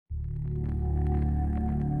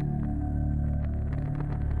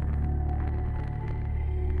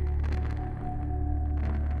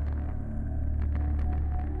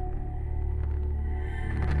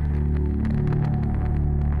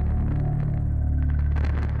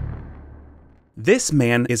This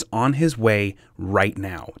man is on his way right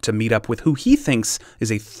now to meet up with who he thinks is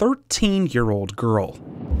a 13-year-old girl.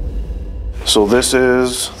 So this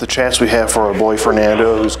is the chance we have for our boy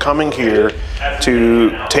Fernando, who's coming here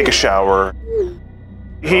to take a shower.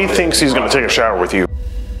 He thinks he's going to take a shower with you.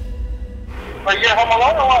 Are you home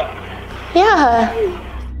alone or what? Yeah.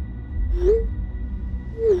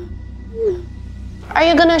 Are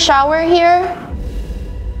you gonna shower here?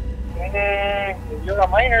 You're a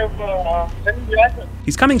minor, but send me your address.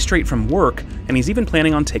 He's coming straight from work, and he's even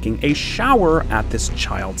planning on taking a shower at this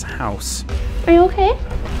child's house. Are you okay?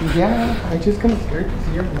 Yeah, I just come scared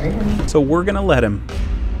because you're a minor. So we're gonna let him.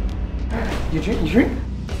 You drink? You drink?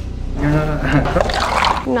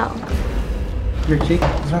 No. Your cheek?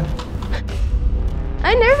 What's wrong?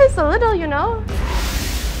 I'm nervous a little, you know.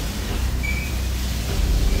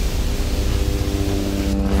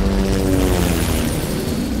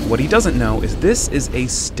 What he doesn't know is this is a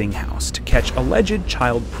sting house to catch alleged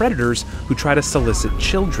child predators who try to solicit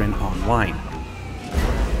children online.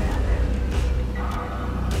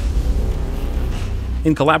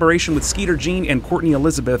 In collaboration with Skeeter Jean and Courtney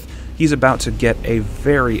Elizabeth, he's about to get a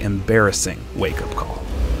very embarrassing wake-up call.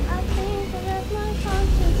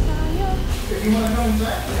 You want to go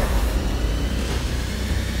inside?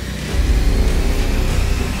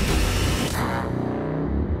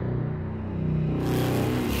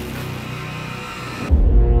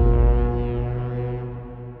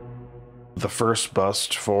 The first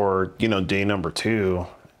bust for, day number 2,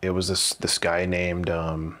 it was this guy named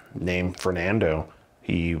Fernando.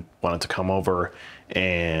 He wanted to come over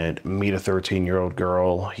and meet a 13-year-old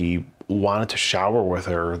girl. He wanted to shower with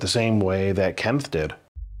her the same way that Kenneth did.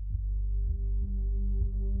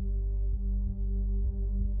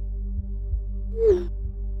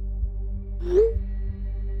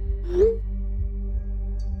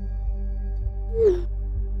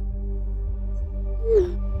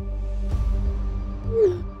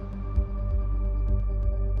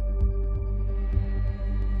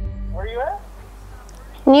 Where are you at?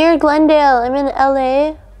 Near Glendale. I'm in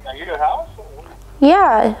LA. Are you at your house?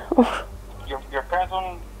 Yeah. Your parents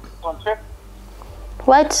on trip?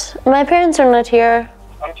 What? My parents are not here.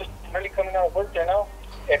 I'm just really coming out of work right now.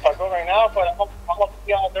 If I go right now, but I'm gonna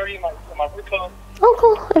be all dirty in my work clothes. Oh,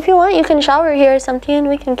 cool. If you want, you can shower here or something.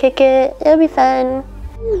 We can kick it. It'll be fun.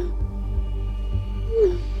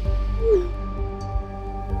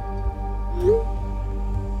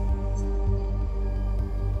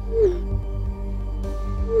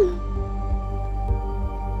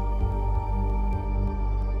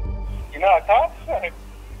 You know how to talk?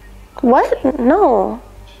 What? No.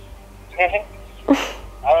 I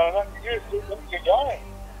don't know. You're yawning.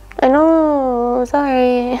 I know.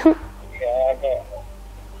 Sorry. Yeah, but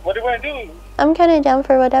what do you want to do? I'm kind of down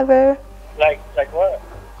for whatever. Like what?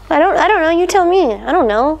 I don't know. You tell me. I don't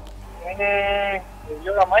know.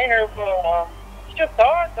 You're a minor, but you just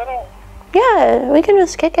talk. I don't. Yeah, we can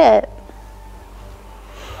just kick it.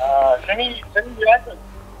 Send me your address.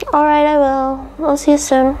 All right, I will. I'll see you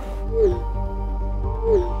soon.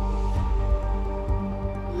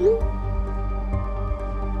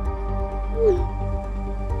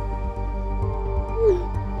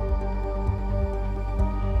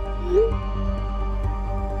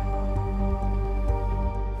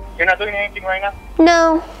 You're not doing anything right now?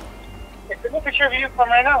 No. Hey, send me a picture of you from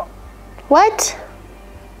right now. What?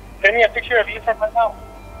 Send me a picture of you from right now.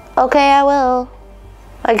 Okay, I will.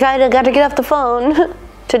 I got to get off the phone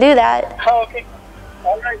to do that. Oh, okay.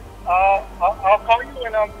 All right. I'll call you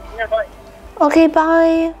when I'm nearby. Okay,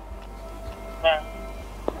 bye. Yeah.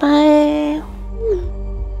 Bye.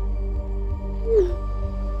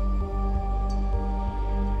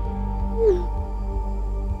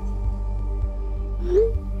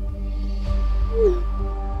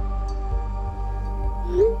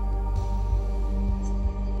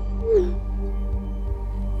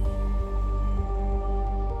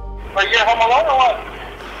 Are you home alone or what?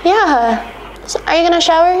 Yeah. So are you gonna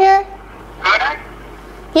shower here? Good.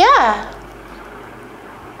 Yeah.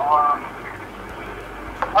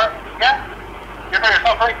 Yeah. You're by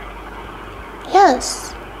yourself, right?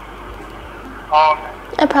 Yes. Oh,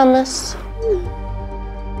 okay. I promise.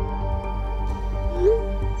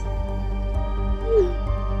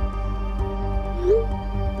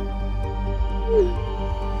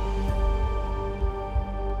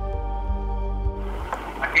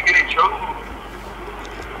 I can get in trouble.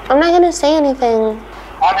 I'm not gonna say anything.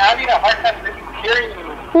 I'm having a hard time hearing you.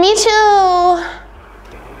 Me too.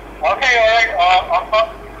 Okay, all right. I'll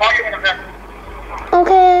call you in a minute.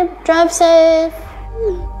 Okay, drive safe.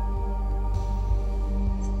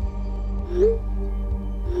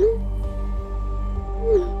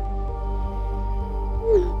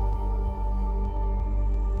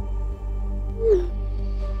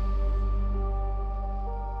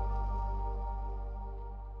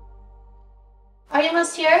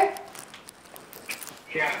 almost here?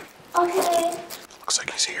 Yeah. Okay. Looks like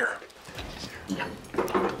he's here.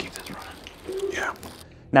 Keep this running. Yeah.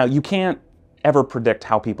 Now, you can't ever predict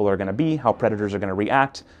how people are going to be, how predators are going to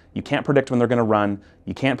react. You can't predict when they're going to run.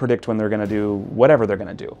 You can't predict when they're going to do whatever they're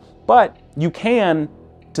going to do. But you can,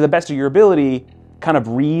 to the best of your ability, kind of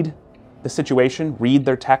read the situation, read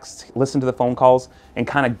their texts, listen to the phone calls, and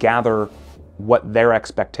kind of gather what their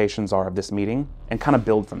expectations are of this meeting, and kind of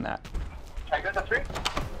build from that. I got the 3.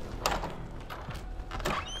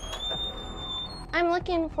 I'm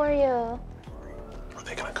looking for you. Are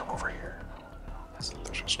they gonna come over here?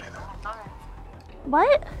 They're just stay there.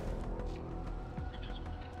 What?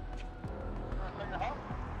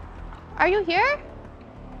 Are you here?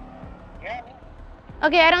 Yeah.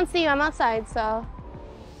 Okay, I don't see you. I'm outside, so.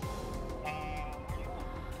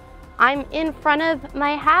 I'm in front of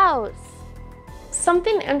my house.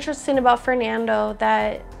 Something interesting about Fernando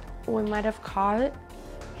that we might have caught.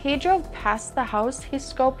 He drove past the house. He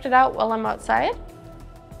scoped it out while I'm outside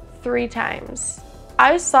 3 times.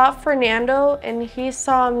 I saw Fernando and he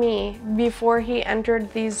saw me before he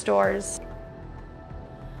entered these doors.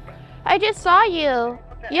 I just saw you.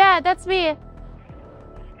 Yeah, that's me.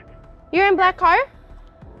 You're in black car?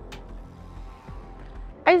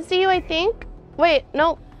 I see you, I think. Wait,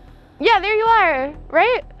 no. Yeah, there you are,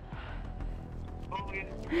 right?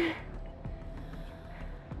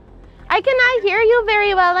 I cannot hear you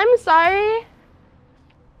very well. I'm sorry.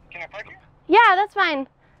 Can I park here? Yeah, that's fine.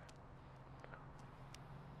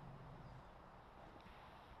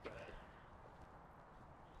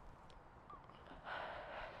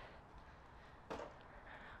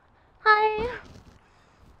 Hi.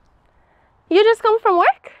 You just come from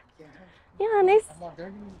work? Yeah, nice.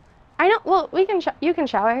 I know. Well, you can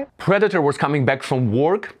shower. Predator was coming back from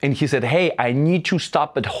work and he said, hey, I need to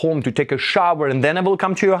stop at home to take a shower and then I will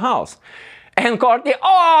come to your house. And Courtney,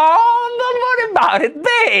 oh, don't worry about it,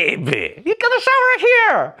 baby. You can shower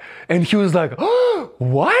here. And he was like, oh,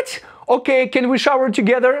 what? Okay, can we shower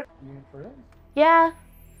together? Yeah.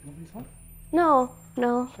 No,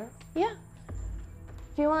 no. Yeah.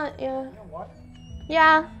 Do you want, yeah.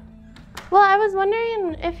 Yeah. Well, I was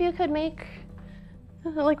wondering if you could make,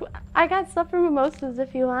 like, I got stuff for mimosas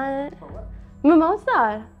if you want.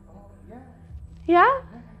 Mimosa? Yeah?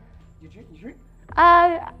 You drink?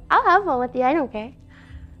 I'll have one with you. I don't care.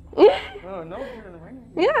 Oh, no, you're in the rain.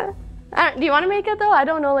 Yeah. Do you want to make it though? I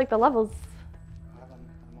don't know like the levels.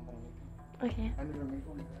 Okay. I never made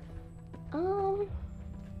one.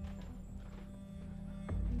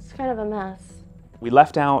 It's kind of a mess. We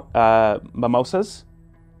left out mimosas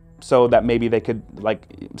so that maybe they could like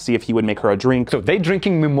see if he would make her a drink. So they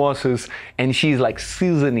drinking mimosas and she's like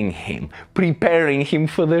seasoning him, preparing him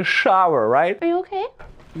for the shower, right? Are you okay?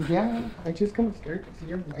 Yeah, I just kind of scared to see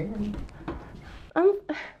your light.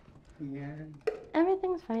 Yeah.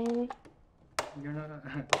 Everything's fine. You're not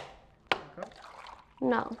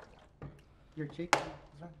No. You're shaking.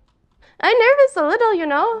 I'm nervous a little, you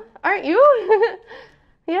know. Aren't you?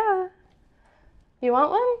 Yeah. You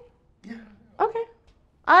want one? Yeah. Okay.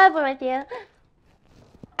 I'll have one with you.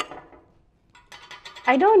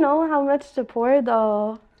 I don't know how much to pour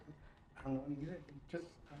though. I don't know either. Just.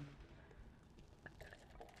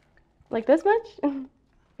 Like this much?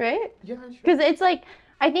 Right? Yeah, sure. Because it's like,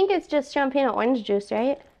 I think it's just champagne and orange juice,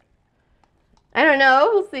 right? I don't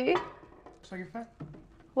know. We'll see. So you're fat?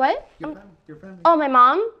 What? Your family. Oh, my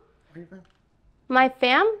mom? Are you fat? My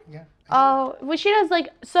fam? Yeah. Oh, well, she does like,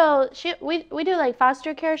 so we do like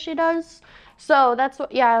foster care, she does. So that's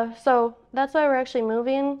what, yeah, so that's why we're actually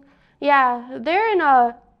moving. Yeah, they're in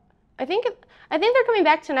I think they're coming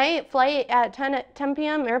back tonight, flight at 10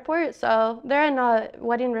 p.m. airport, so they're in a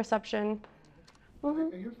wedding reception. Are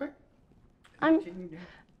you fat? I'm shaking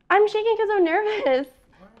because I'm nervous.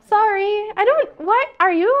 Sorry, what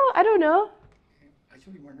are you? I don't know. I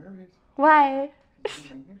should be more nervous. Why?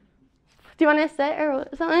 Do you want to sit or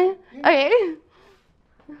something? Yeah. Okay.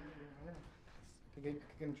 I get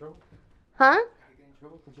in trouble. Huh? I get in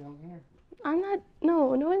trouble because you're on here. I'm not, no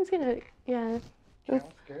one's gonna, yeah. I'm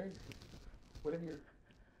scared. What if you're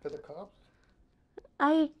to the cops?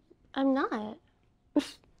 I'm not.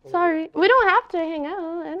 Sorry. We don't have to hang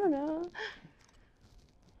out. I don't know.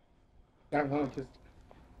 I don't know, just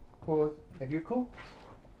cool. If you're cool,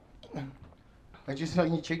 I just saw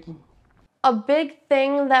you shaking. A big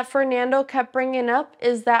thing that Fernando kept bringing up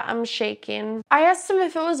is that I'm shaking. I asked him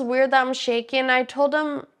if it was weird that I'm shaking. I told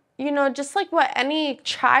him, you know, just like what any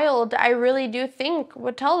child I really do think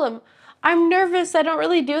would tell them. I'm nervous. I don't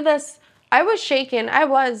really do this. I was shaking. I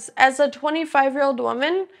was. As a 25-year-old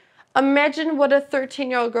woman, imagine what a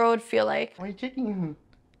 13-year-old girl would feel like. Why are you shaking?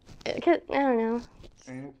 I don't know.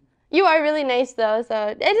 You are really nice though, so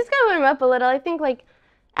I just gotta warm up a little. I think like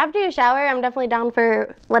after you shower, I'm definitely down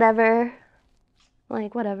for whatever.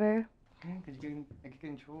 Like whatever. Cause you get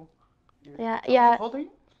in trouble. Yeah, yeah. How old are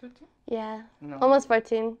you? 13? Yeah. No. Almost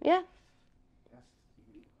 14. Yeah. That's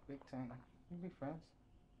big time. You be friends.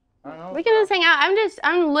 I don't know. We can just hang out.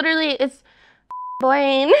 I'm literally, it's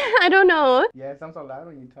boring. I don't know. Yeah, it sounds so loud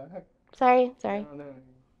when you talk. Sorry. No, no.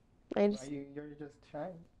 I just, You're just shy.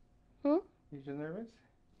 Hmm? You're just nervous?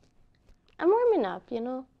 I'm warming up, you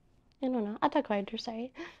know? I don't know. I'll talk quieter,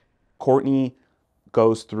 sorry. Courtney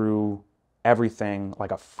goes through everything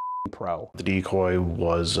like a pro. The decoy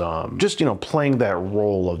was just, you know, playing that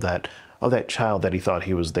role of that child that he thought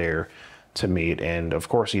he was there to meet. And of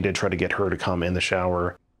course he did try to get her to come in the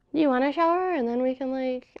shower. Do you want to shower? And then we can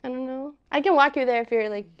like, I don't know. I can walk you there if you're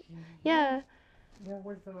like, yeah. Yeah,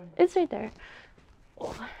 where's the one? It's right there.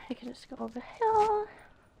 Oh, I can just go over here.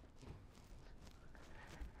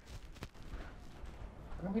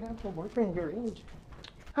 We don't have a boyfriend your age.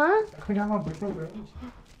 Huh? We don't have a boyfriend your age.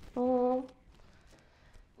 Oh,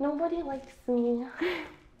 nobody likes me.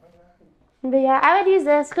 But yeah, I would use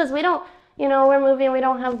this because we don't, you know, we're moving, we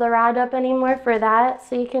don't have the rod up anymore for that,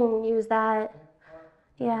 so you can use that.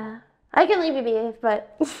 Yeah. I can leave you be,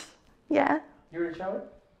 but yeah. You already showered?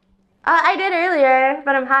 I did earlier,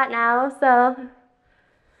 but I'm hot now, so.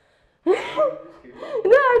 No,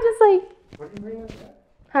 I'm just like, What are you wearing?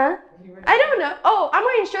 huh? I don't know. Oh, I'm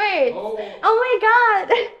wearing shorts. Oh my god.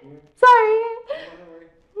 Sorry.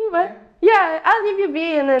 What? Yeah, I'll leave you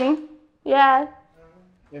be and then, yeah.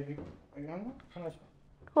 Are you on?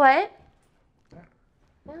 What?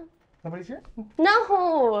 Yeah. Nobody's here?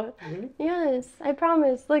 No. Really? Yes, I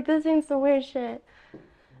promise. Like, this ain't some weird shit.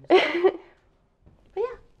 But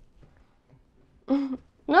yeah.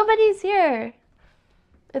 Nobody's here.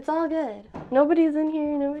 It's all good. Nobody's in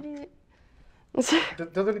here. Nobody. That's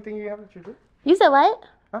the only thing you have to drink? You said what?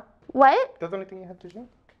 Huh? What? That's the only thing you have to drink?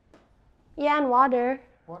 Yeah, and water.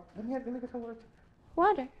 What? Let me get some water.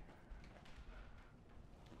 Water.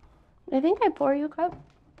 I think I pour you a cup.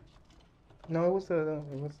 No, it was the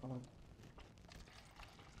one.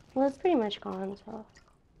 Well, it's pretty much gone, so.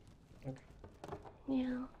 Okay.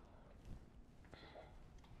 Yeah.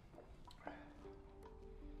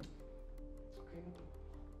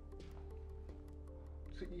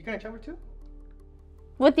 So you gonna shower too?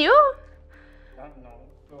 With you? I don't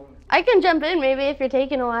know. I can jump in maybe if you're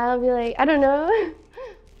taking a while. I'll be like, I don't know.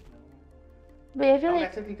 But I feel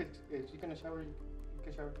like if you're gonna shower, you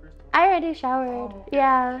can shower first. I already showered. Oh.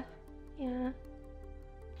 Yeah. Yeah.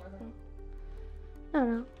 I don't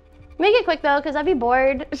know. Make it quick though, because I'd be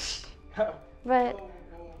bored. But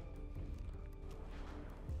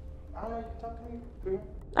I don't know, you can talk to me.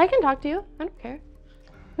 I can talk to you. I don't care.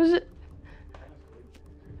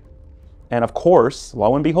 And of course,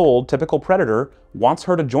 lo and behold, typical predator wants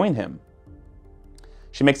her to join him.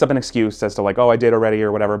 She makes up an excuse as to like, oh, I did already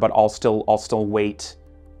or whatever, but I'll still wait.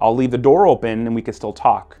 I'll leave the door open and we can still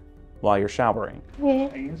talk while you're showering. Yeah.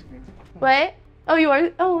 What? Oh, you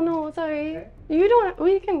are? Oh no, sorry. Okay. You don't.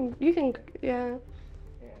 You can. Yeah.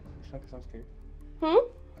 Yeah, I'm scared. Hmm? I'm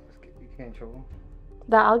scared. You get in trouble.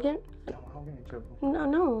 The I'll get? No, I'll get in trouble.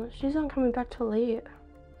 No, she's not coming back till late.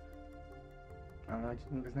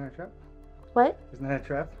 Isn't that a trap? What? Isn't that a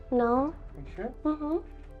trap? No. Are you sure? Mm-hmm.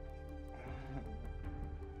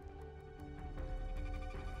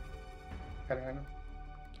 How do I know?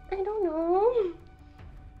 I don't know.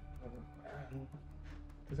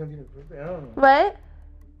 There's no need to prove it. I don't know. What?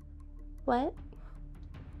 What?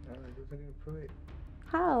 I don't know. There's no need to prove it.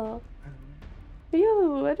 How? I don't know.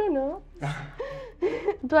 You, I don't know.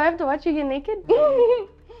 Do I have to watch you get naked? No.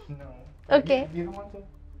 Okay. You don't want to?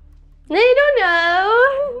 No, you don't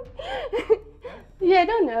know. Yeah, I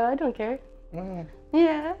don't know. I don't care. Mm.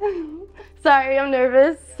 Yeah. Sorry, I'm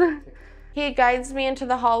nervous. He guides me into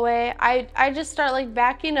the hallway. I just start like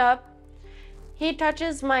backing up. He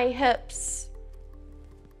touches my hips.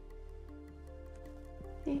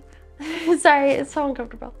 Sorry, it's so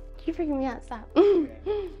uncomfortable. You're freaking me out. Stop.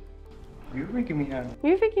 You're freaking me out.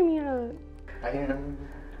 You're freaking me out. I am.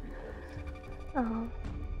 Oh.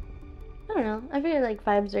 I don't know. I figure like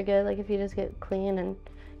vibes are good. Like if you just get clean and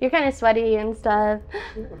you're kind of sweaty and stuff.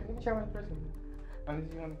 Shower first.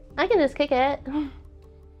 Unless you want. I can just kick it.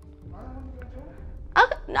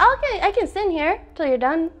 I can sit in here till you're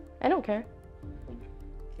done. I don't care.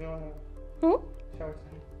 You want Hmm? shower?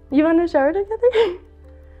 You want to shower together?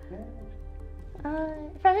 Yeah.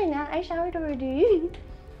 Probably not. I showered already.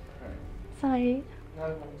 Sorry. No,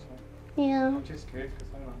 it's fine. Yeah. I'm just scared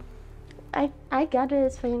because I don't know. I got it.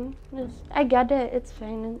 It's fine. I got it. It's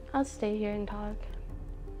fine. I'll stay here and talk.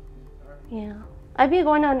 Yeah. I'd be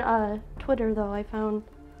going on Twitter though, I found.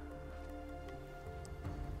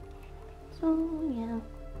 So yeah.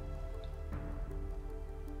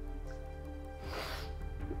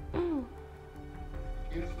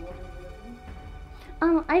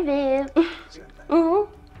 I vape.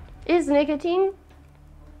 Is nicotine?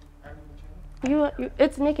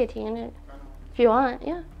 It's nicotine. If you want,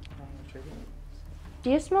 yeah. Do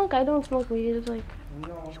you smoke? I don't smoke weed. It's like.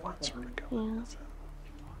 Yeah.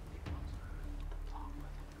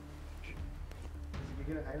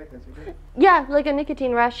 Yeah, like a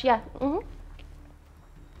nicotine rush. Yeah. Oh,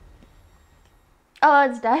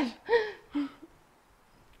 it's dead.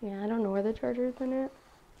 Yeah, I don't know where the charger's in it.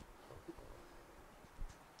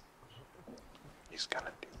 He's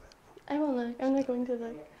gonna do it. I will look. I'm not going to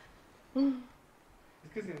look. It's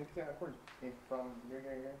because you can record it from here.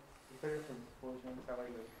 It's better for both channels. I like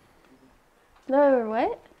it. No,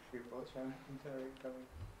 what? For both channels.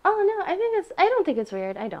 Oh no, I don't think it's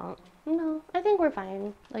weird. I don't. No, I think we're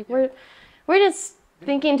fine. Like we're just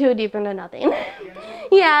thinking too deep into nothing.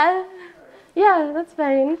 Yeah. Yeah, that's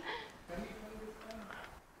fine.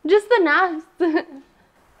 Just the knobs.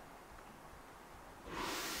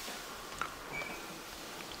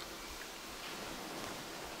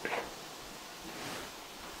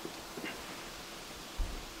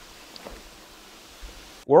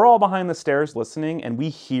 We're all behind the stairs listening, and we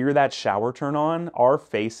hear that shower turn on. Our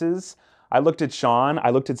faces. I looked at Sean,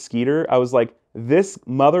 I looked at Skeeter, I was like, this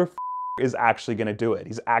mother is actually gonna do it.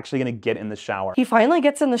 He's actually gonna get in the shower. He finally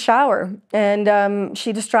gets in the shower, and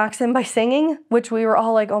she distracts him by singing, which we were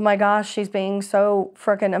all like, oh my gosh, she's being so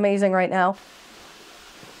freaking amazing right now.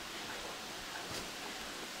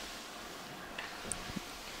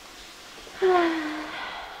 Wait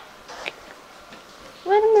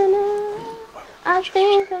a minute. I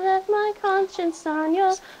think I left my conscience on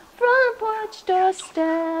your front porch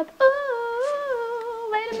doorstep. Ooh,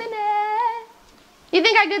 wait a minute. You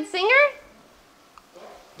think I'm a good singer?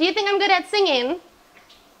 Do you think I'm good at singing?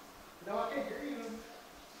 No, I can't hear you.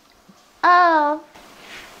 Oh.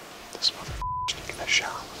 This motherfucker's taking a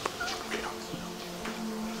shower.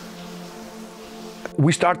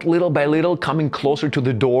 We start little by little coming closer to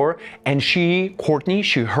the door, and Courtney,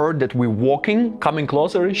 she heard that we're walking, coming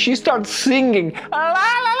closer. She starts singing. La la la la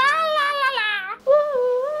la la.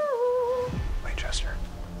 Woo. Wait, Chester.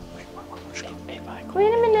 Wait,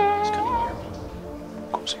 Wait a minute.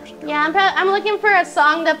 Yeah, I'm looking for a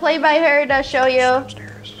song to play by her to show you.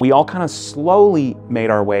 We all kind of slowly made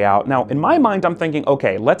our way out. Now, in my mind, I'm thinking,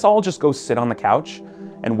 okay, let's all just go sit on the couch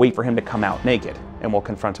and wait for him to come out naked, and we'll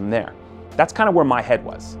confront him there. That's kind of where my head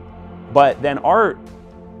was. But then Art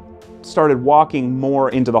started walking more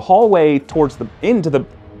into the hallway into the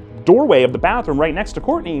doorway of the bathroom right next to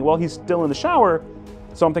Courtney while he's still in the shower.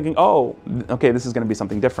 So I'm thinking, oh, okay, this is gonna be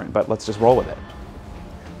something different, but let's just roll with it.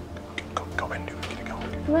 Go and do it, get it going.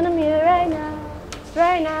 When I'm here right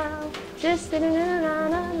now, just sitting in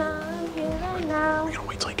I'm here right now. We're gonna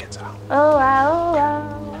wait till he gets out. Oh wow, oh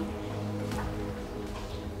wow.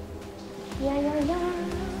 Yeah.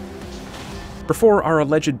 Before our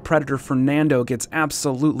alleged predator Fernando gets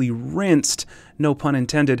absolutely rinsed, no pun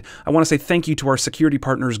intended, I want to say thank you to our security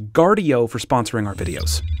partners Guardio for sponsoring our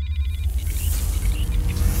videos.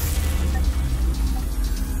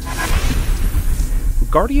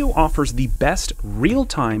 Guardio offers the best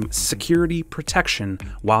real-time security protection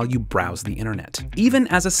while you browse the internet. Even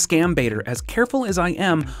as a scam baiter, as careful as I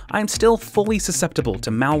am still fully susceptible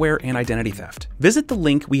to malware and identity theft. Visit the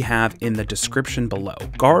link we have in the description below,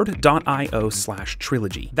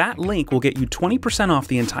 guard.io/trilogy. That link will get you 20% off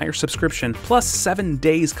the entire subscription, plus 7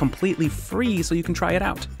 days completely free so you can try it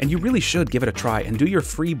out. And you really should give it a try and do your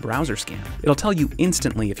free browser scan. It'll tell you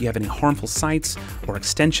instantly if you have any harmful sites or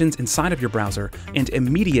extensions inside of your browser, and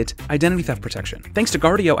immediate identity theft protection. Thanks to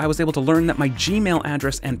Guardio, I was able to learn that my Gmail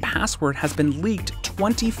address and password has been leaked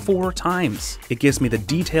 24 times. It gives me the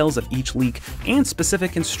details of each leak and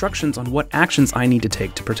specific instructions on what actions I need to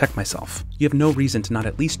take to protect myself. You have no reason to not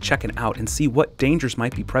at least check it out and see what dangers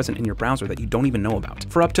might be present in your browser that you don't even know about.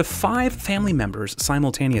 For up to 5 family members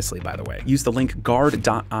simultaneously, by the way. Use the link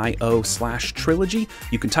guard.io/trilogy.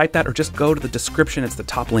 You can type that or just go to the description, it's the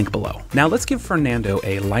top link below. Now let's give Fernando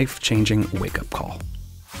a life-changing wake-up call.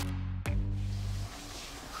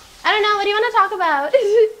 I don't know, what do you want to talk about?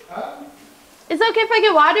 Is it okay if I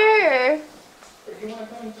get water or? You want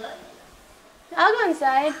to come inside? I'll go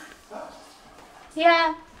inside.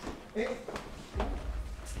 Yeah.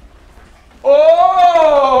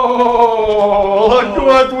 Oh, look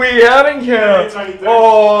what we having here.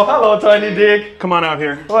 Oh, hello, Tiny Dick. Come on out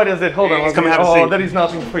here. What is it? Hold on. Come have a seat. Oh, that is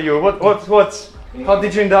nothing for you. What's? How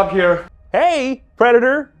did you end up here? Hey,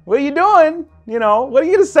 Predator, what are you doing? You know, what are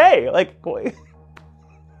you gonna say? Like, it's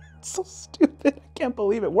so stupid. I can't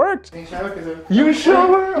believe it worked. You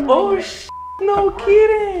shower? Oh, no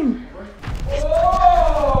kidding.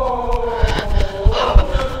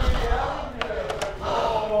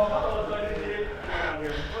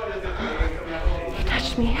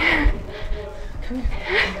 Touch me. I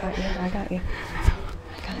got you.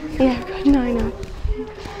 Yeah, good. No, I know.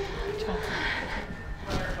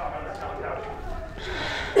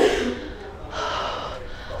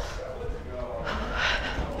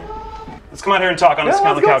 Let's come out here and talk on the Let's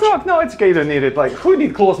couch. go talk. No, it's okay, you don't need it. Like, who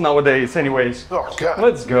need clothes nowadays anyways? Oh, God.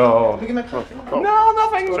 Let's go. Oh. No,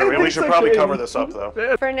 nothing. Sorry, we should probably cover this up,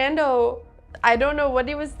 though. Fernando, I don't know what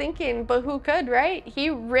he was thinking, but who could, right? He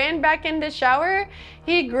ran back in the shower,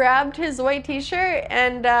 he grabbed his white t-shirt,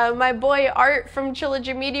 and my boy Art from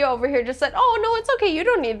Trilogy Media over here just said, oh, no, it's okay, you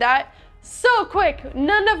don't need that. So quick,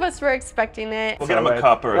 none of us were expecting it. We'll get him a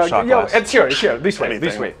cup or a shot Yo, glass. it's here, this way, Anything,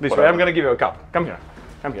 this way. whatever. I'm gonna give you a cup. Come here.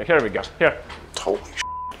 Come here, here we go. Here. Holy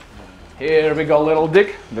Here we go, little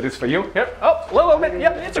dick. That is for you. Here. Oh, little bit.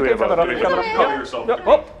 Yeah, it's Do we okay. have a- Cover do it we up, have cover a- it cover up. yourself? Yeah,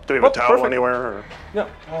 oh, Do we have a oh, towel perfect. anywhere? Or Yeah.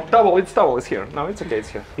 Towel is here. No, it's okay, it's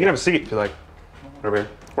here. You can have a seat if you like. Over here.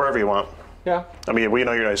 wherever you want. Yeah. I mean, we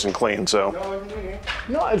know you're nice and clean, so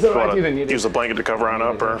No, it's alright, wanna you don't need use it. the blanket to cover on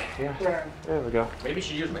up, or There we go. Maybe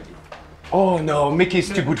she used Mickey. Oh no, Mickey's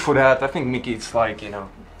too good for that. I think Mickey's like, you know.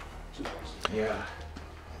 Yeah.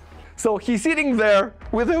 So he's sitting there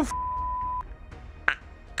with a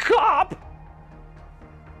cop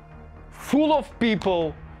full of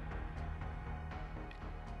people.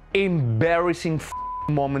 Embarrassing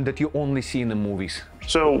moment that you only see in the movies.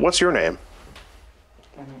 So, what's your name?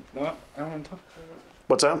 No, I don't want to talk.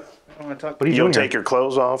 What's that? I don't want to talk. What are You you don't doing take here? your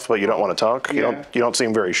clothes off, but you don't want to talk. You Yeah. don't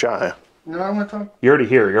seem very shy. No, I don't want to talk. You're already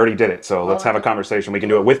here. You already did it. So let's have a conversation. We can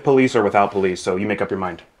do it with police or without police. So you make up your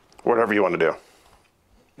mind. Whatever you want to do.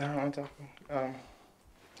 No, I don't want to talk.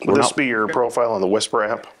 Would this not- be your profile on the Whisper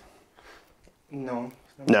app? No.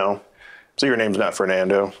 No. So your name's not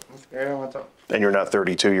Fernando, I'm scared. I don't want to talk. and you're not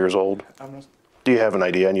 32 years old. I'm not. Do you have an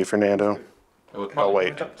ID on you, Fernando? Oh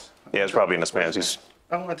wait. talk. Yeah, it's probably in his pants. He's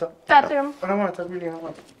I don't want to talk. Bathroom. I don't want to talk. Really, I don't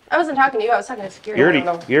want to talk. I wasn't talking to you, I was talking to security.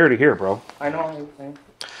 You're already here, bro. I know everything.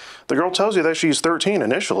 The girl tells you that she's 13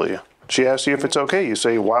 initially. She asks you if it's okay. You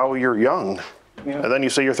say, wow, you're young. Yeah. And then you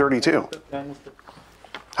say you're 32. I understand.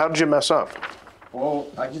 How did you mess up? Well,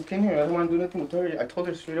 I just came here. I don't want to do nothing with her. I told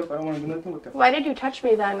her straight up I don't want to do nothing with her. Why did you touch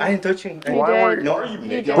me then? I didn't touch you. You Why did. were you- No,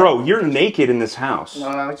 You did. Bro, you're naked in this house. No,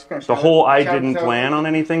 I was just gonna The whole I didn't plan on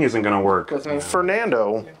anything isn't gonna work.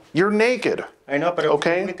 Fernando, you're naked. I know, but I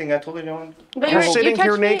Okay. okay. Anything I told her I don't want. But You're you sitting touched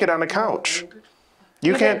here me? naked on a couch.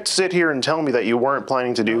 You You can't did. sit here and tell me that you weren't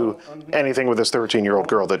planning to do anything with this 13-year-old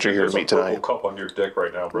girl that you're here to meet tonight. cup on your dick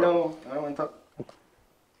right now, bro. No, I don't want to talk.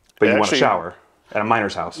 But you want to Actually- shower at a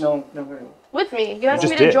miner's house. No, no, no. With me. You asked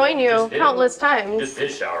just me to did. join you Just did. countless times. Just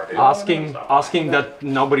did shower, dude. Asking that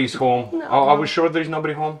nobody's home. Are we sure there's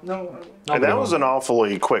nobody home? No, And that was an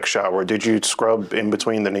awfully quick shower. Did you scrub in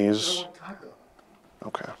between the knees?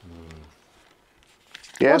 Okay.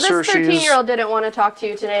 Yeah, Well, sir, this she's... 13-year-old didn't want to talk to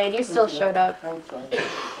you today, and you still showed up. I'm sorry.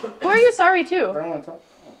 Who are you sorry I to? don't want to talk.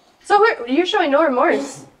 So you're showing no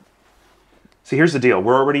remorse. See, here's the deal.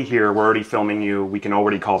 We're already here. We're already filming you. We can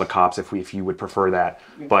already call the cops if you would prefer that.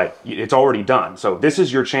 But it's already done. So this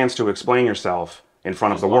is your chance to explain yourself in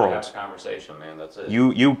front of the Have a world. conversation, man. That's it.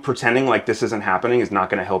 You pretending like this isn't happening is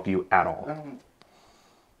not going to help you at all.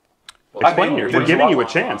 Well, Explain there's we're giving lot you a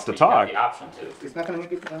going chance on, to but you got talk. the option to. It's not gonna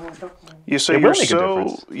make it. I don't want to talk. You say It you're will make a so...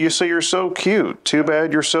 difference. You say you're so cute. Too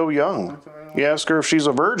bad you're so young. You ask her if she's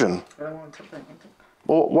a virgin. I don't want to talk.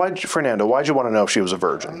 Well, Fernando, why'd you want to know if she was a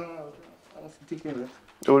virgin? I don't think it is.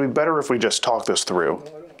 It would be better if we just talked this through.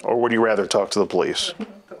 Or would you rather talk to the police?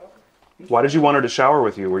 Why did you want her to shower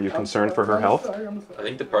with you? Were you concerned for her health? I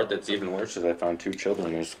think the part that's even worse is I found 2 children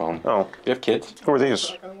in his phone. Oh, You have kids? who are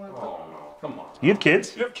these? Come on. You have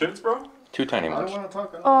kids? You have kids, bro? 2 tiny I don't ones. want to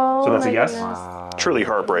talk. Oh, So that's a my yes? goodness. Truly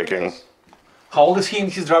heartbreaking. How old is he in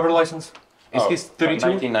his driver license? Is he 32?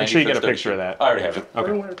 1990 Make sure you get a to picture of that. I already have it. How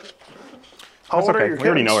That's old are okay. your We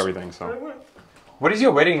already kids? know everything, so. What is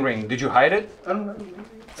your wedding ring? Did you hide it? I don't know.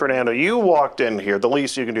 Fernando, you walked in here. The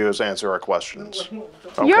least you can do is answer our questions.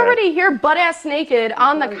 Okay. You're already here butt ass naked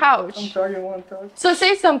on the I'm couch. sorry. I want to talk. So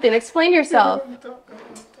say something. Explain yourself.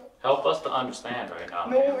 Help us to understand right now,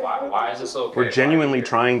 man. Why is this okay? We're genuinely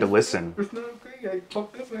trying to listen. It's not okay. I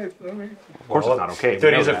talk this way. It's not okay. Of course it's not okay. We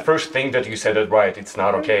That know is the that. first thing that you said it right. It's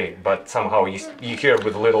not okay. But somehow you hear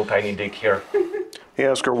with a little tiny dick here.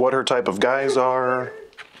 You ask her what her type of guys are.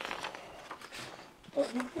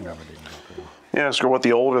 You ask her what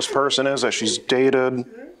the oldest person is that she's dated.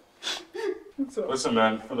 Listen,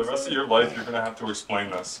 man, for the rest of your life, you're gonna have to explain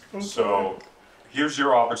this. So, here's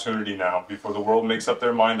your opportunity now, before the world makes up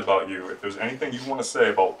their mind about you. If there's anything you want to say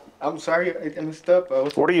about... I'm sorry, I messed up.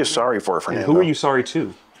 What are you sorry for, Fernando? Who are you sorry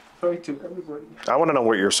to? Sorry to everybody. I want to know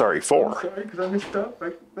what you're sorry for. I'm sorry because I messed up.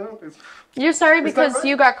 You're sorry because right?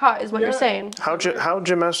 you got caught, is what you're saying. How'd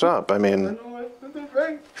you mess up? I mean, I know that's not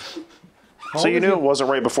right. so you knew it wasn't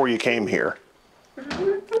right before you came here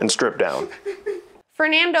and stripped down.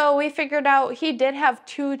 Fernando, we figured out he did have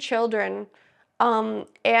 2 children.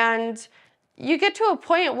 And you get to a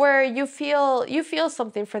point where you feel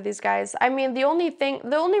something for these guys. I mean, the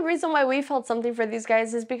only reason why we felt something for these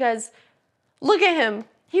guys is because look at him.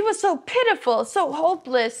 He was so pitiful, so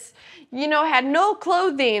hopeless, you know, had no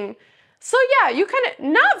clothing. So yeah, you kind of,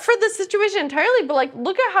 not for the situation entirely, but like,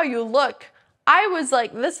 look at how you look. I was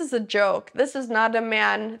like, this is a joke. This is not a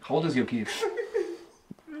man. How old is your kid?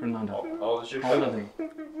 Fernando. How old is your How old are they?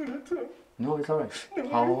 No, it's alright.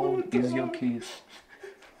 How old is your kid?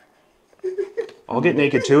 I'll get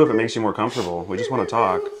naked too if it makes you more comfortable. We just want to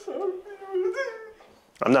talk.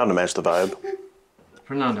 I'm down to match the vibe.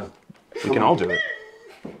 Fernando. We can all do it.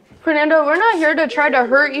 Fernando, we're not here to try to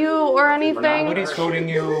hurt you or anything. Nobody's hurting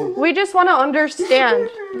you. We just want to understand.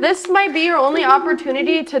 This might be your only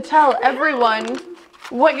opportunity to tell everyone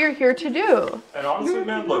what you're here to do. And honestly,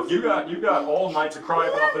 man, look, you got all night to cry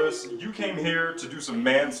about this. You came here to do some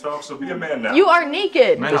man stuff, so be a man now. You are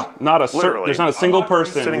naked. Man up. There's not a single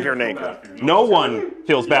person Sitting here naked. No one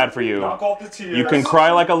feels bad for you. Knock off the tears. You can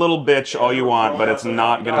cry like a little bitch all you want, but it's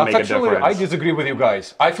not gonna make a Actually, I difference. disagree with you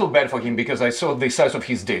guys. I feel bad for him because I saw the size of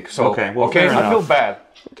his dick. So Okay, well, fair I feel enough. bad.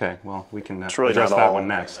 Okay, well, we can really address not that all- one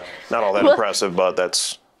next. Not all that impressive, but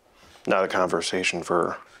that's not a conversation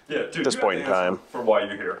for Yeah, dude, this you point in have to answer time. for why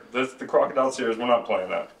you're here. The crocodile tears, we're not playing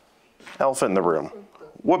that. Elephant in the room.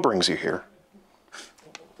 What brings you here?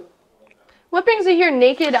 What brings you here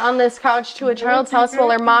naked on this couch to a child's house while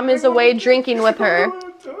her mom is away drinking with her?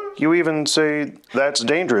 You even say that's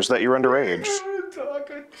dangerous, that you're underage.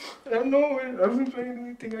 I don't know. I wasn't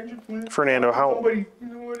planning to do anything. I just wanted Fernando, how... nobody. You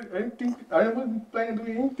know what? I wasn't planning to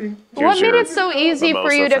do anything. What made your it so easy for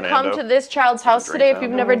mimosa, you to come Fernando. to this child's house Drink today if that.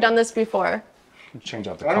 you've never done this before? Change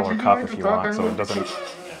out the I don't color think cup you if like you to talk, want, so I it know.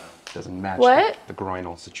 doesn't match What? the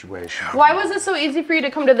groinal situation. Why was it so easy for you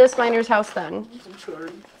to come to this miner's house then? I'm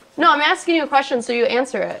sorry. No, I'm asking you a question so you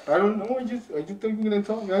answer it. I don't know. I just thought you were gonna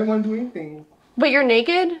talk. I didn't want to do anything. But you're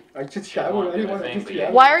naked? I just showered. I didn't want to just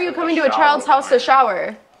shower. Why are you coming to a child's house to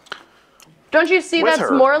shower? Don't you see With that's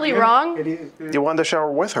her. morally wrong? It is. You wanted to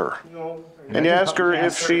shower with her. No. And you ask her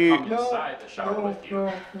if she... Inside the shower with you.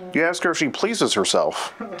 No. You ask her if she pleases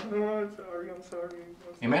herself. No, I'm sorry. I'm sorry.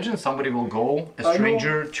 Imagine somebody will go, a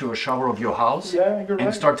stranger, to a shower of your house Yeah, you're and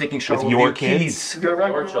right. start taking shower With with your your kids? kids. You're right.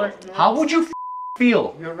 Your You're children. right. How would you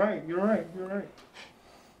feel? You're right. You're right. You're right.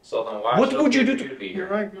 So then why What should would you it do be to- to be You're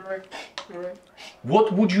here? right. You're right. You're right.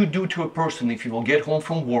 What would you do to a person if you will get home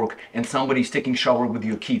from work and somebody's taking shower with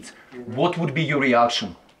your kids? What would be your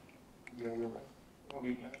reaction? Yeah, you're right. I'll be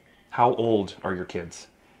mad. How old are your kids?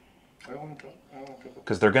 I don't want to talk. I don't want to talk.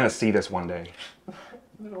 Because they're gonna see this one day.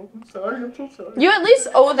 No, I'm sorry. I'm so sorry. You at least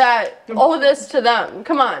owe this to them.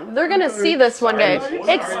 Come on, they're gonna see this one day.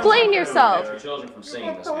 Explain yourself. Your children from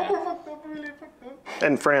seeing this, I man. fucked up. Really fucked up.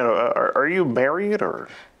 And Fernando, are you married or...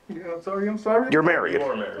 Yeah, I'm sorry. I'm sorry. You're married.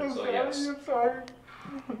 You're married. I'm So sorry. yes. I'm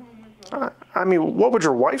sorry. I mean, what would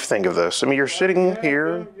your wife think of this? I mean, you're sitting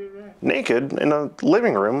here naked in a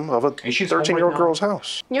living room of a And she's home 13-year-old right now. girl's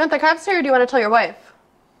house. You want the cops here or do you want to tell your wife?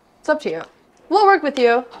 It's up to you. We'll work with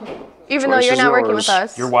you, even though Choice you're is not working yours. with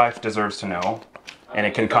us. Your wife deserves to know, and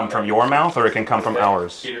it can come from your mouth or it can come from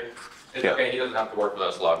ours. Peter, it's Yeah. okay. He doesn't have to work with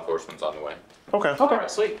us. Law enforcement's on the way. Okay. All right,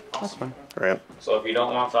 sweet. Awesome. Right. So if you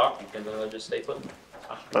don't want to talk, you can just stay put.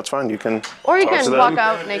 That's fine. You can... Or you Talk to can them. walk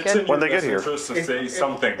out It's in naked. your When they get best here. interest to say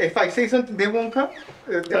something. If I say something, they won't come.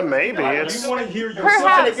 Yeah, maybe. It's... You want to hear your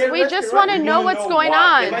Perhaps. side. We just want to know what's going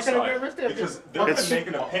on. Am I gonna get arrested? Because they're going to make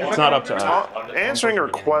an opinion. It's not up to us. Answering your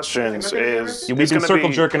questions is... You've it's been gonna circle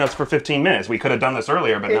be- jerking us for 15 minutes. We could have done this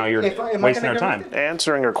earlier, but now you're Am I wasting gonna our get time. arrested?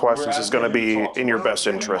 Answering your questions is going to be in your best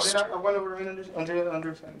interest. I want to remain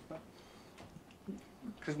understand.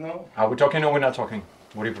 Because no. Are we talking or we're not talking?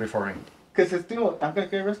 What are you preferring? Because it's still, I'm going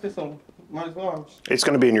to get arrested, so might as well. It's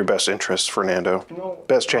going to be in your best interest, Fernando. No.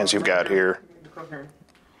 Best chance you've got here.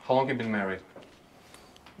 How long have you been married?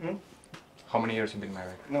 How many years have you been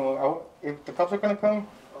married? No, if the cops are going to come,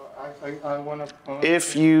 I want to.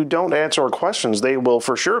 If you don't answer our questions, they will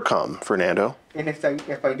for sure come, Fernando. And if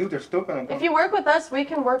I do, they're still going to come. If you work with us, we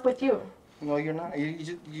can work with you. No, you're not.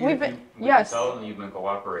 We've been, We yes. can tell them you've been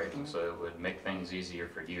cooperating, so it would make things easier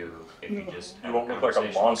for you if you just You won't look like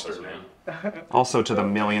a monster, man. Also, to the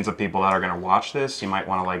millions of people that are going to watch this, you might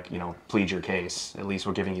want to, like, you know, plead your case. At least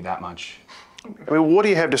we're giving you that much. I mean, what do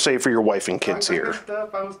you have to say for your wife and kids here?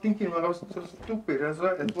 I was thinking, I was so stupid. That's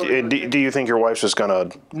what Do you think your wife's just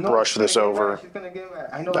gonna brush this over? She's gonna get mad.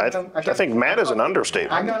 I know. I think mad is an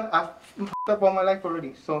understatement. I've f***ed up all my life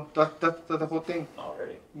already. So that's the whole thing.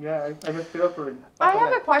 already. Yeah, I messed it up already. I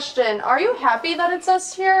have a question. Are you happy that it's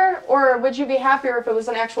us here, or would you be happier if it was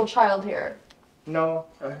an actual child here? No.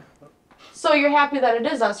 So you're happy that it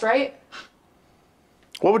is us, right?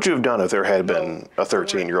 What would you have done if there had been a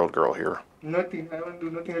 13-year-old girl here? Nothing. I don't do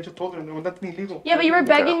nothing. I just told her nothing illegal. Yeah, but you were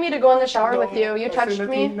begging me to go in the shower with you. You touched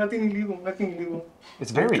me. Nothing illegal. Nothing illegal. It's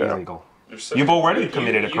very illegal. You're You've already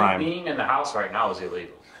committed a crime. You being in the house right now is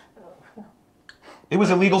illegal. It was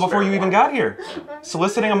illegal before you even got here.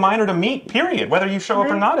 Soliciting a minor to meet, period. Whether you show up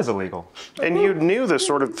or not is illegal. And you knew this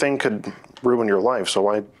sort of thing could ruin your life, so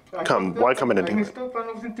why come in and do I it? messed up.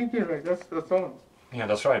 I wasn't thinking right. That's all. Yeah,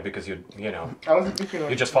 that's right, because you know, I wasn't thinking right.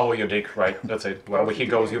 you just follow your dick, right? That's it. Wherever he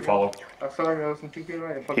goes, you follow. I'm sorry. I wasn't thinking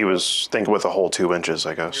right. He was thinking with a whole 2 inches,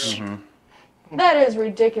 I guess. That is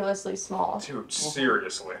ridiculously small. Dude,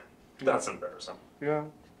 seriously. That's embarrassing. Yeah.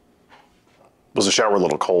 Was the shower a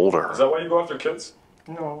little cold, or? Is that why you go after kids?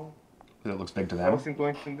 No. It looks big to I them. wasn't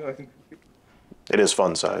going to. I think. It is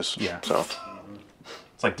fun size. Yeah. So.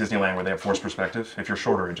 It's like Disneyland where they have forced perspective. If you're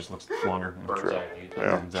shorter, it just looks longer. Bird's eye view.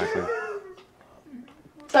 Yeah. Exactly.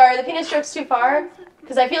 Sorry, the penis joke's too far.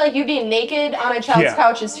 Because I feel like you being naked on a child's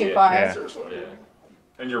couch is too far. Yeah. Seriously.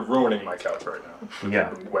 And you're ruining my couch right now.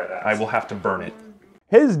 Yeah. Wet ass. I will have to burn it.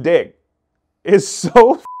 His dick is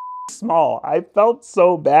so small. I felt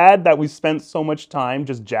so bad that we spent so much time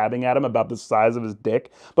just jabbing at him about the size of his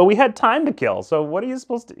dick. But we had time to kill, so what are you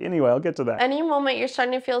supposed to... Anyway, I'll get to that. Any moment you're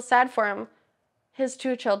starting to feel sad for him. His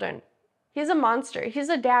 2 children. He's a monster. He's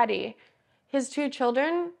a daddy. His 2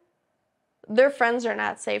 children, their friends are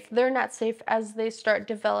not safe. They're not safe as they start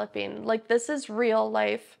developing. Like, this is real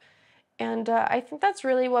life. And I think that's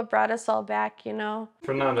really what brought us all back, you know?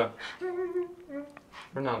 Fernando,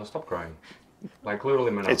 stop crying. Like,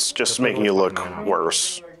 literally, man. It's just making you look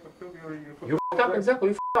worse. You f***ed up, exactly.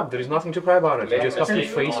 You f***ed up. There is nothing to cry about it. You just have to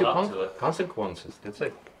face your consequences. That's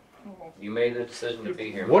it. You made the decision to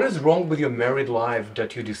be here. What is wrong with your married life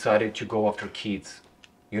that you decided to go after kids?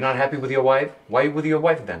 You're not happy with your wife? Why with your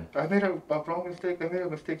wife then? I made a wrong mistake. I made a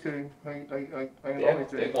mistake today. I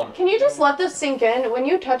acknowledge Big it. one. Can you just let this sink in? When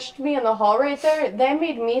you touched me in the hall right there, that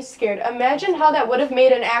made me scared. Imagine how that would have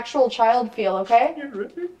made an actual child feel, okay?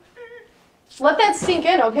 Let that sink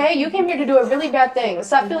in, okay? You came here to do a really bad thing.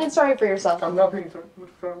 Stop feeling sorry for yourself. I'm not being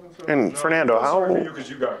sorry. And Fernando, Sorry for you how because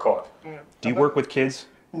you got caught. Do you work with kids?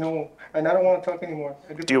 No, and I don't want to talk anymore.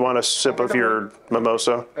 do you want a sip of your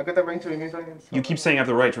mimosa? I got the right to remain silent. You keep saying I have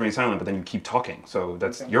the right to remain silent, but then you keep talking. So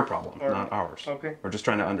that's your problem, All right. not ours. Okay. We're just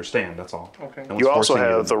trying to understand, that's all. Okay. No one's You also forcing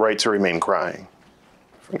have the right to remain crying.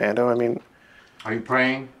 Fernando, I mean, Are you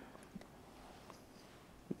praying?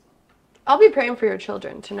 I'll be praying for your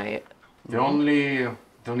children tonight. The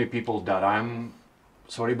only people that I'm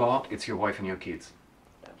sorry about, it's your wife and your kids.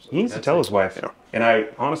 He needs to tell his wife. Yeah. And I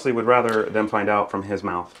honestly would rather them find out from his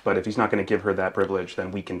mouth. But if he's not going to give her that privilege,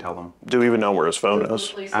 then we can tell them. do we even know where his phone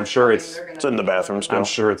is? I'm sure it's in the bathroom still. I'm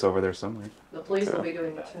sure it's over there somewhere. The police will be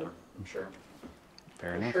doing it too. I'm sure.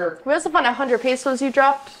 Fair enough. We also found 100 pesos you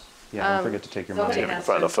dropped. Yeah, don't forget to take your money. Somebody has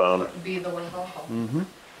Find a phone. to be the one phone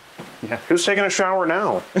call. Who's taking a shower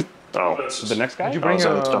now? Oh, The next guy? Did you bring is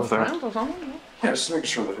that a stuff there? friend or something? Yeah, just make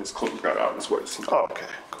sure that his clothes got out of his way. Oh, okay.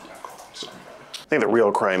 Cool. I think the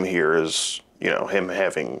real crime here is, him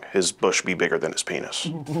having his bush be bigger than his penis.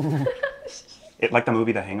 Like the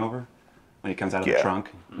movie The Hangover, when he comes out of the Yeah. trunk,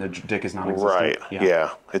 the dick is non-existent. Right.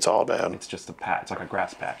 Yeah. It's all bad. It's just a patch. It's like a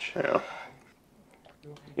grass patch. Yeah.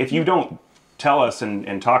 If you don't tell us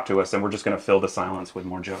and talk to us, then we're just going to fill the silence with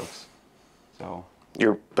more jokes. So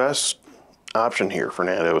Your best option here,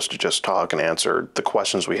 Fernando, is to just talk and answer the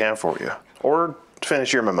questions we have for you. Or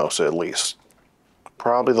finish your mimosa at least.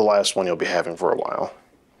 Probably the last one you'll be having for a while.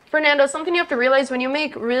 Fernando, something you have to realize when you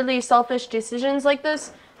make really selfish decisions like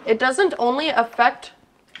this, it doesn't only affect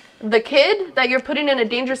the kid that you're putting in a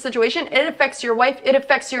dangerous situation, it affects your wife, it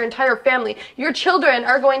affects your entire family. Your children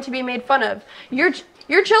are going to be made fun of. Your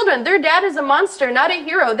children, their dad is a monster, not a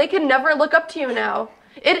hero. They can never look up to you now.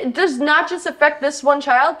 It does not just affect this one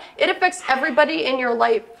child, it affects everybody in your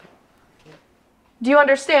life. Do you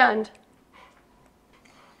understand?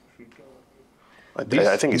 I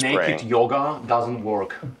This think he's naked praying. yoga doesn't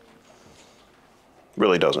work.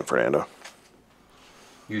 Really doesn't, Fernando.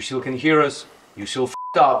 You still can hear us. You still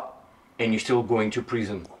f***ed up, and you're still going to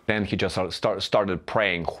prison. Then he just started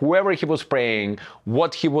praying. Whoever he was praying,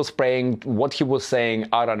 what he was praying, what he was saying,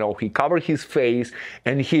 I don't know. He covered his face,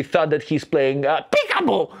 and he thought that he's playing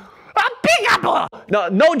peekaboo. Peekaboo!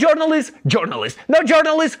 No journalist, journalist. No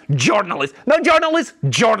journalist, journalist. No journalist,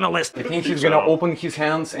 journalist. I think he's gonna open his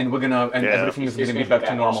hands, and everything is gonna be back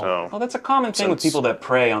to normal. Well, that's a common thing with people that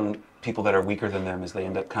prey on people that are weaker than them, is they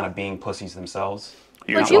end up kind of being pussies themselves.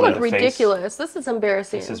 But you look ridiculous. This is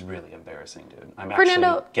embarrassing. This is really embarrassing, dude. I'm Fernando,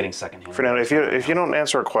 actually getting secondhand. Fernando, if you don't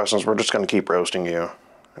answer our questions, we're just gonna keep roasting you.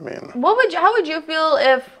 I mean, how would you feel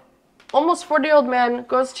if almost 40-year-old man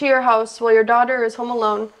goes to your house while your daughter is home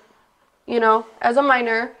alone, you know, as a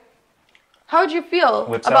minor? How would you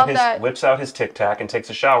feel about that? Whips out his Tic Tac and takes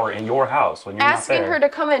a shower in your house when you're not there. Asking her to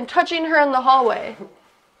come in, touching her in the hallway.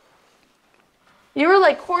 You were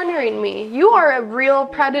like cornering me. You are a real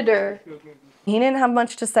predator. He didn't have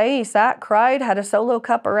much to say. He sat, cried, had a solo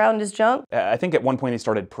cup around his junk. I think at one point he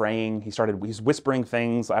started praying. He's whispering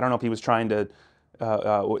things. I don't know if he was trying to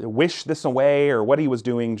wish this away or what he was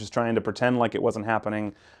doing, just trying to pretend like it wasn't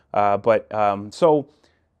happening. So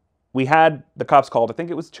we had the cops called. I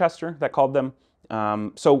think it was Chester that called them.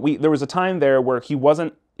 There was a time there where he was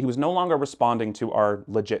no longer responding to our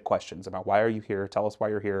legit questions about why are you here? Tell us why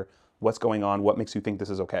you're here. What's going on? What makes you think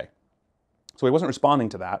this is okay? So he wasn't responding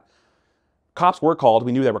to that. Cops were called.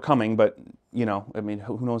 We knew they were coming, but, you know, I mean,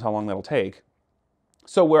 who knows how long that'll take.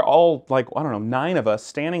 So we're all like, I don't know, 9 of us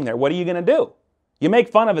standing there. What are you going to do? You make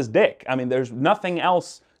fun of his dick. I mean, there's nothing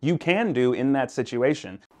else you can do in that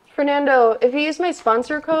situation. Fernando, if you use my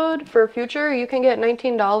sponsor code for Future, you can get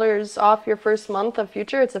 $19 off your first month of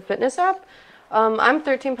Future. It's a fitness app. I'm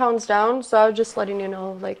 13 pounds down, so I was just letting you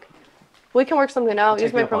know, like, we can work something out.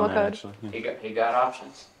 Use my promo code. He got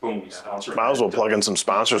options. Boom, sponsor. might as well plug in some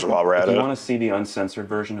sponsors while we're at If it. you want to see the uncensored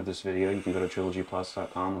version of this video, you can go to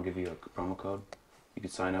trilogyplus.com. We'll give you a promo code. You can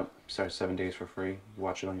sign up, start 7 days for free.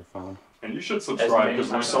 Watch it on your phone. And you should subscribe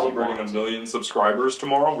because we're celebrating 1 million subscribers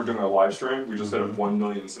tomorrow. We're doing a live stream. We just hit 1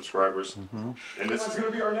 million subscribers. And this is going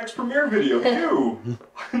to be our next premiere video, too.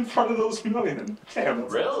 In front of those million. Damn.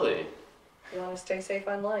 Really? You want to stay safe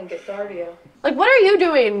online, get Guardia. Like, what are you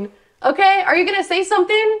doing? Okay, are you gonna say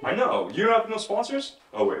something? I know. You have no sponsors?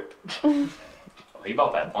 Oh, wait. He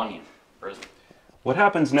bought that money in prison. What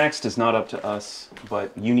happens next is not up to us,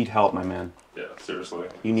 but you need help, my man. Yeah, seriously.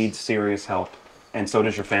 You need serious help. And so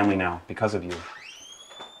does your family now, because of you.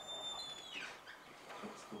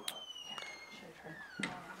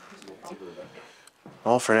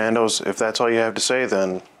 Well, Fernando's, if that's all you have to say,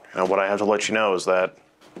 then what I have to let you know is that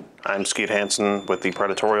I'm Skeet Hansen with the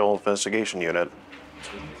Predatorial Investigation Unit.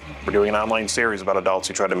 We're doing an online series about adults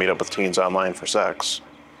who try to meet up with teens online for sex.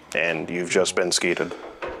 And you've just been skeeted.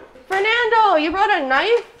 Fernando, you brought a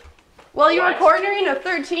knife? While you were cornering a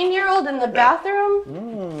 13-year-old in the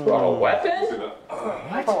bathroom? Brought a weapon?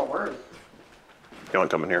 You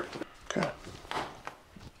want to come in here? Okay.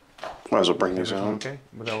 Might as well bring these out. Okay,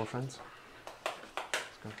 with our friends.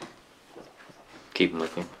 Keep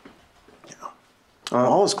looking.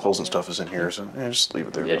 All his clothes and stuff is in here, so just leave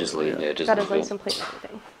it there. Yeah, just leave it. Got his license plate and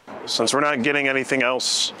everything. Since we're not getting anything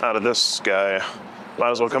else out of this guy,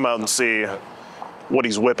 might as well come out and see what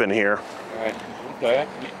he's whipping here. Alright. Okay.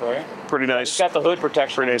 Pretty nice. He's got the hood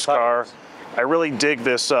protection. Pretty nice car. I really dig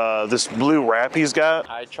this this blue wrap he's got.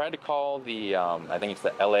 I tried to call the I think it's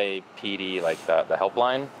the LAPD, like the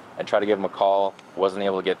helpline. I tried to give him a call. Wasn't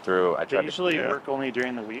able to get through. I tried They usually work only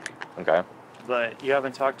during the week. Okay. But you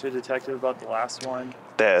haven't talked to a detective about the last one?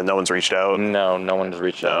 Yeah, no one's reached out. No one has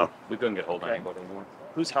reached out. We couldn't get hold of anybody anymore.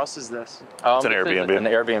 Whose house is this? It's an Airbnb. An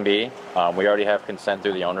Airbnb. We already have consent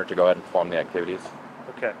through the owner to go ahead and perform the activities.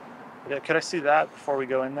 Okay. Could I see that before we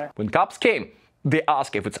go in there? When cops came, they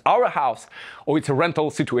asked if it's our house or it's a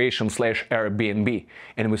rental situation / Airbnb.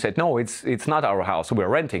 And we said, no, it's not our house, we're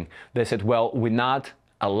renting. They said, well, we're not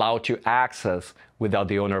allowed to access without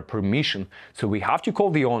the owner permission. So we have to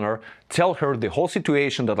call the owner, tell her the whole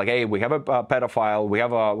situation that like, hey, we have a pedophile, we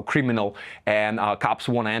have a criminal, and cops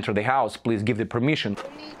want to enter the house, please give the permission. They're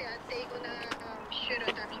gonna shoot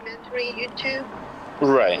a documentary YouTube.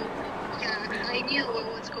 Right. Yeah, I knew what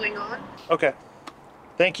was going on. Okay.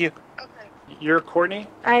 Thank you. Okay. You're Courtney?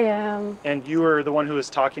 I am. And you were the one who was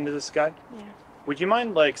talking to this guy? Yeah. Would you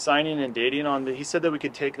mind like signing and dating on the? He said that we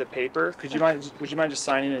could take the paper. Would you mind just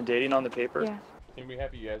signing and dating on the paper? Yeah. Can we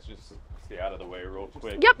have you guys just stay out of the way real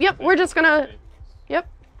quick? Yep. We're just gonna. Yep.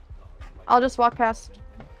 I'll just walk past.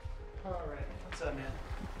 All right. What's up, man?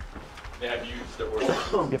 They have you that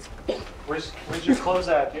work. Where's your clothes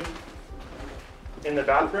at, dude? In the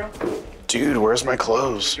bathroom? Dude, where's my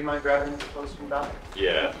clothes? Do you mind grabbing the clothes from back?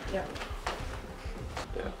 Yeah. Yeah.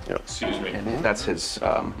 Yep. Excuse me. And that's his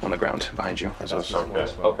on the ground behind you.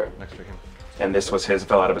 Okay. Next to him. And this was his,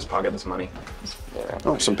 fell out of his pocket, this money.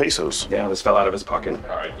 Oh, some pesos. Yeah, this fell out of his pocket.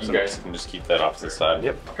 All right, you guys can just keep that off to the side.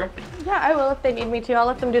 Yep. Okay. Yeah, I will if they need me to. I'll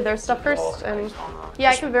let them do their stuff first. And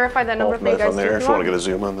yeah, I can verify that number for you Meth guys on there too, if you want to get a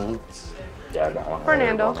zoom on that. Yeah, I got one.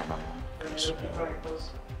 Fernando.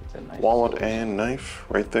 Wallet and knife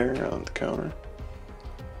right there on the counter.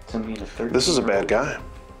 This is a bad guy.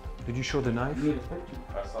 Did you show the knife?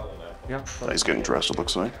 I saw the knife. Yeah. Oh, he's getting dressed, it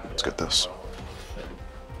looks like. Let's get this.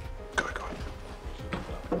 Go ahead, go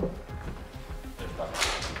ahead.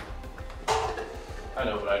 I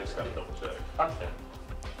know, but I just gotta double check.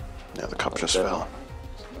 Yeah, the cup just fell.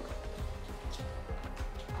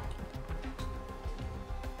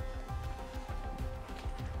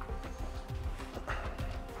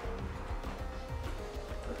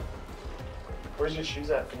 Where's your shoes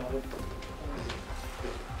at, Fernando?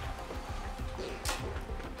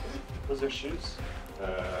 Was there shoes?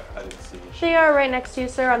 I didn't see you. They are right next to you,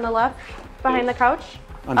 sir, on the left, behind the couch.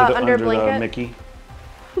 Under a blanket. the Mickey.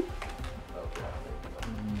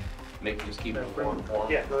 Nick, just keep it warm.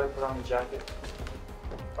 Yeah, go ahead and put on the jacket.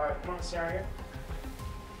 All right, come on, stand right here.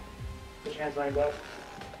 Put your hands behind your back.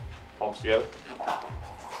 Palms together.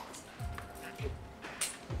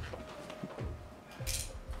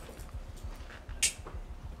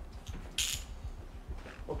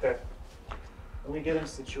 Okay. Let me get him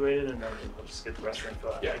situated and then we'll just get the rest of the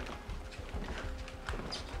info out. Yeah.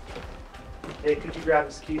 Hey, could you grab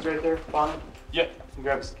his keys right there, Bonnie? Yeah. You can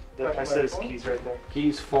grab his, I said his keys right there.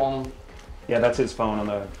 Keys, phone. Yeah, that's his phone on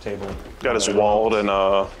the table. Got his wallet and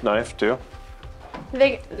a knife too?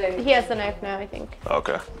 He has the knife now, I think.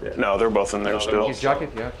 Okay. No, they're both in there still. His jacket,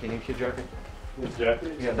 yeah. Can you his jacket? His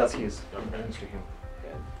jacket? Yeah, that's his. Next to him.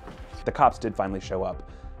 The cops did finally show up.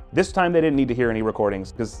 This time they didn't need to hear any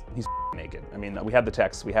recordings because he's naked. I mean, we had the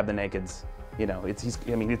texts, we have the nakeds. You know,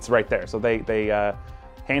 it's right there. So they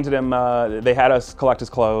handed him. They had us collect his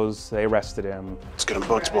clothes. They arrested him. Let's get him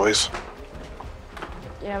booked, boys.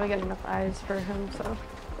 Yeah, we got enough eyes for him, so.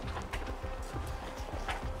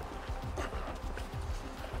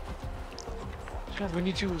 Guys, we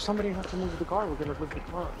need to. Somebody has to move the car. We're gonna move the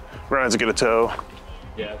car. We're gonna have to get a tow.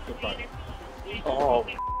 Yeah, it's fine. Oh,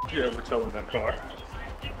 you're ever towing that car?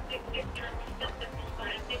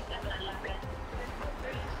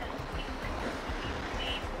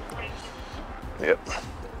 Yep.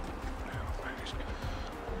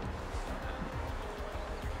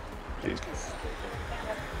 Jeez.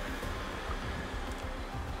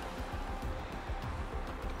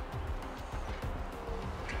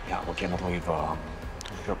 Yeah, we cannot leave.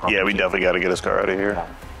 Yeah, we definitely got to get his car out of here.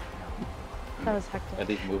 That was hectic. At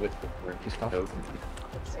least move it where his stuff.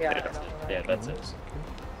 Yeah, that's it.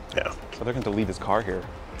 Yeah. So they're going to leave his car here.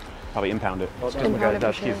 Probably impound it. We got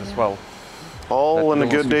Dutch keys as well. All in a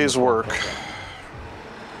good day's work.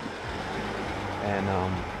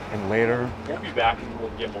 And later. We'll be back and we'll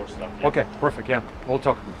get more stuff. Yeah. Okay, perfect. Yeah, we'll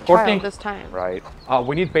talk. Trial Courtney. this time. Right.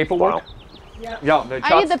 We need paperwork. Wow. Yeah. The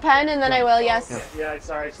I need the pen and then I will, yes. Yeah,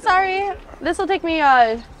 sorry. Sorry. This will take me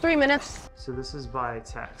 3 minutes. So this is by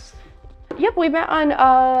text. Yep, we met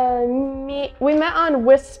on we met on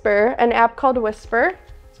Whisper, an app called Whisper.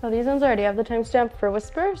 So these ones already have the timestamp for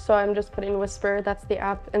Whisper, so I'm just putting Whisper, that's the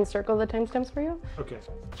app, and circle the timestamps for you. Okay.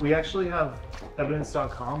 We actually have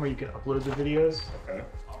evidence.com where you can upload the videos. Okay.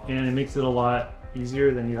 And it makes it a lot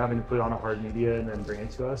easier than you having to put it on a hard media and then bring it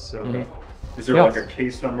to us. So Is there like a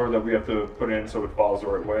case number that we have to put in so it follows the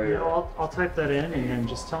right way? yeah, I'll type that in and then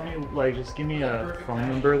just tell me, like, just give me a phone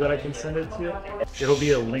number that I can send it to. It'll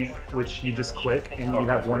be a link which you just click and you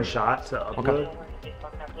have one shot to upload.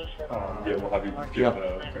 Yeah, we'll have you give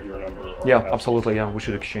your number. Yeah, absolutely. Yeah, we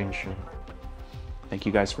should exchange. Thank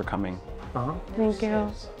you guys for coming. Thank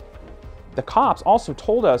you. The cops also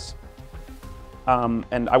told us,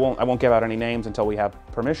 and I won't give out any names until we have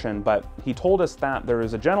permission, but he told us that there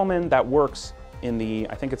is a gentleman that works in the,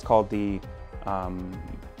 I think it's called the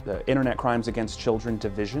Internet Crimes Against Children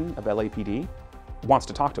Division of LAPD, wants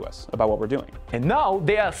to talk to us about what we're doing. And now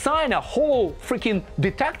they assign a whole freaking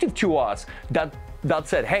detective to us that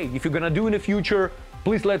said, hey, if you're gonna do in the future,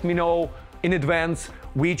 please let me know in advance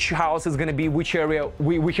which house is gonna be, which area.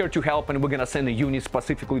 We're here to help, and we're gonna send a unit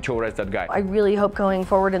specifically to arrest that guy. I really hope going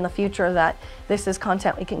forward in the future that this is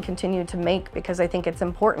content we can continue to make, because I think it's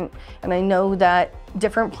important. And I know that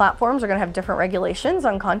different platforms are gonna have different regulations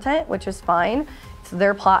on content, which is fine.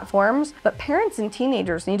 their platforms, but parents and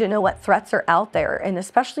teenagers need to know what threats are out there, and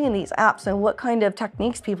especially in these apps, and what kind of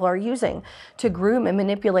techniques people are using to groom and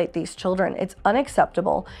manipulate these children. It's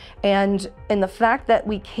unacceptable, and the fact that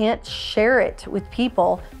we can't share it with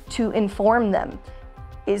people to inform them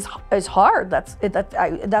is hard.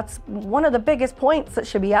 That's one of the biggest points that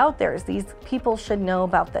should be out there, is these people should know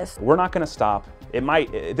about this. We're not going to stop.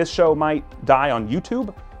 This show might die on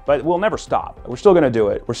YouTube, but we'll never stop. We're still going to do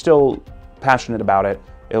it. We're still passionate about it.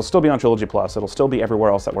 It'll still be on Trilogy Plus. It'll still be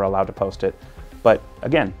everywhere else that we're allowed to post it. But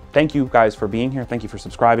again, thank you guys for being here. Thank you for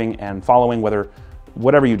subscribing and following,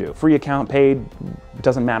 whatever you do. Free account, paid, it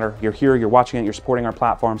doesn't matter. You're here, you're watching it, you're supporting our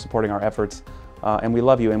platform, supporting our efforts. And we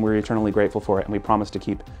love you, and we're eternally grateful for it, and we promise to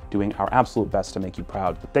keep doing our absolute best to make you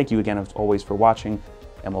proud. But thank you again, as always, for watching,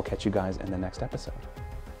 and we'll catch you guys in the next episode.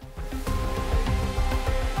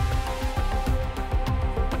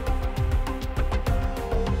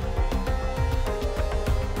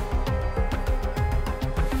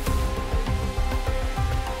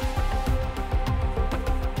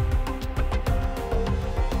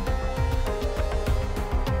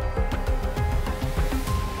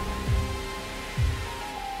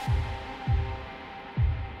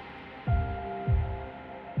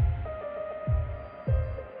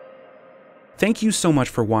 Thank you so much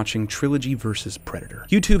for watching Trilogy vs. Predator.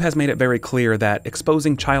 YouTube has made it very clear that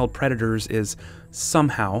exposing child predators is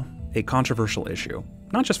somehow a controversial issue.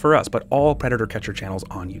 Not just for us, but all predator catcher channels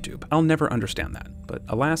on YouTube. I'll never understand that, but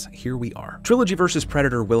alas, here we are. Trilogy vs.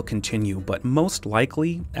 Predator will continue, but most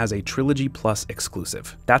likely as a Trilogy Plus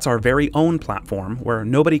exclusive. That's our very own platform where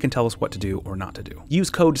nobody can tell us what to do or not to do. Use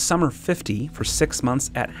code SUMMER50 for 6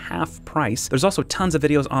 months at half price. There's also tons of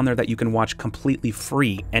videos on there that you can watch completely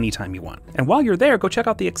free anytime you want. And while you're there, go check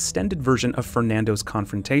out the extended version of Fernando's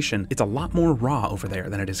confrontation. It's a lot more raw over there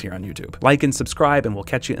than it is here on YouTube. Like and subscribe, and we'll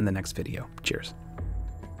catch you in the next video. Cheers.